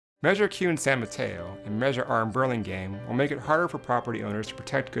Measure Q in San Mateo and Measure R in Burlingame will make it harder for property owners to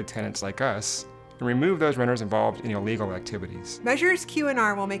protect good tenants like us and remove those renters involved in illegal activities. Measures Q and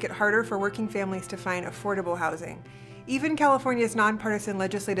R will make it harder for working families to find affordable housing. Even California's nonpartisan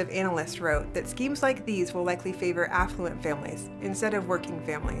legislative analyst wrote that schemes like these will likely favor affluent families instead of working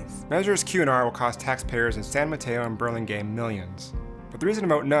families. Measures Q and R will cost taxpayers in San Mateo and Burlingame millions. But the reason to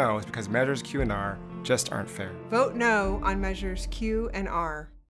vote no is because Measures Q and R just aren't fair. Vote no on Measures Q and R.